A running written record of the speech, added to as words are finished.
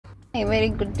A very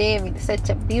good day with such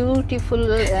a beautiful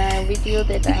video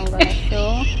that I'm gonna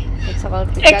show. It's about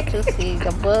Pikachu. See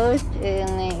the bird,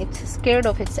 and it's scared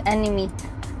of its enemy.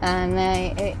 And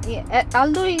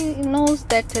although he knows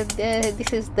that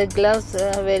this is the gloves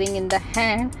wearing in the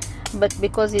hand, but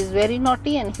because he's very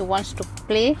naughty and he wants to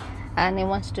play and he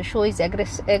wants to show his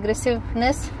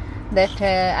aggressiveness, that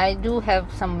I do have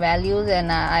some values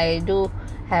and I do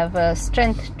have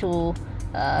strength to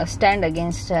stand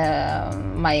against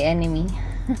my enemy.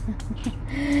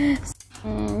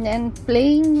 And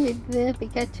playing with the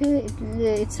Pikachu,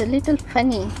 it's a little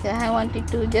funny. I wanted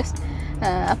to just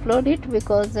upload it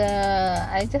because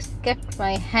I just kept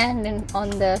my hand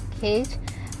on the cage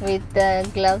with the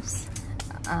gloves,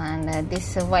 and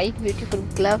this white beautiful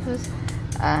gloves.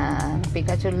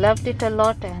 Pikachu loved it a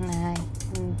lot, and I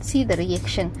see the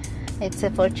reaction. It's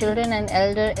for children and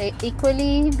elder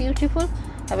equally beautiful,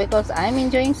 because I'm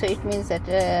enjoying, so it means that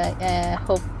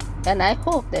I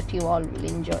hope that you all will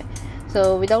enjoy.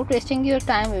 So without wasting your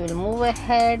time, we will move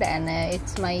ahead, and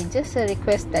it's my just a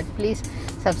request that please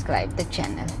subscribe the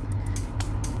channel.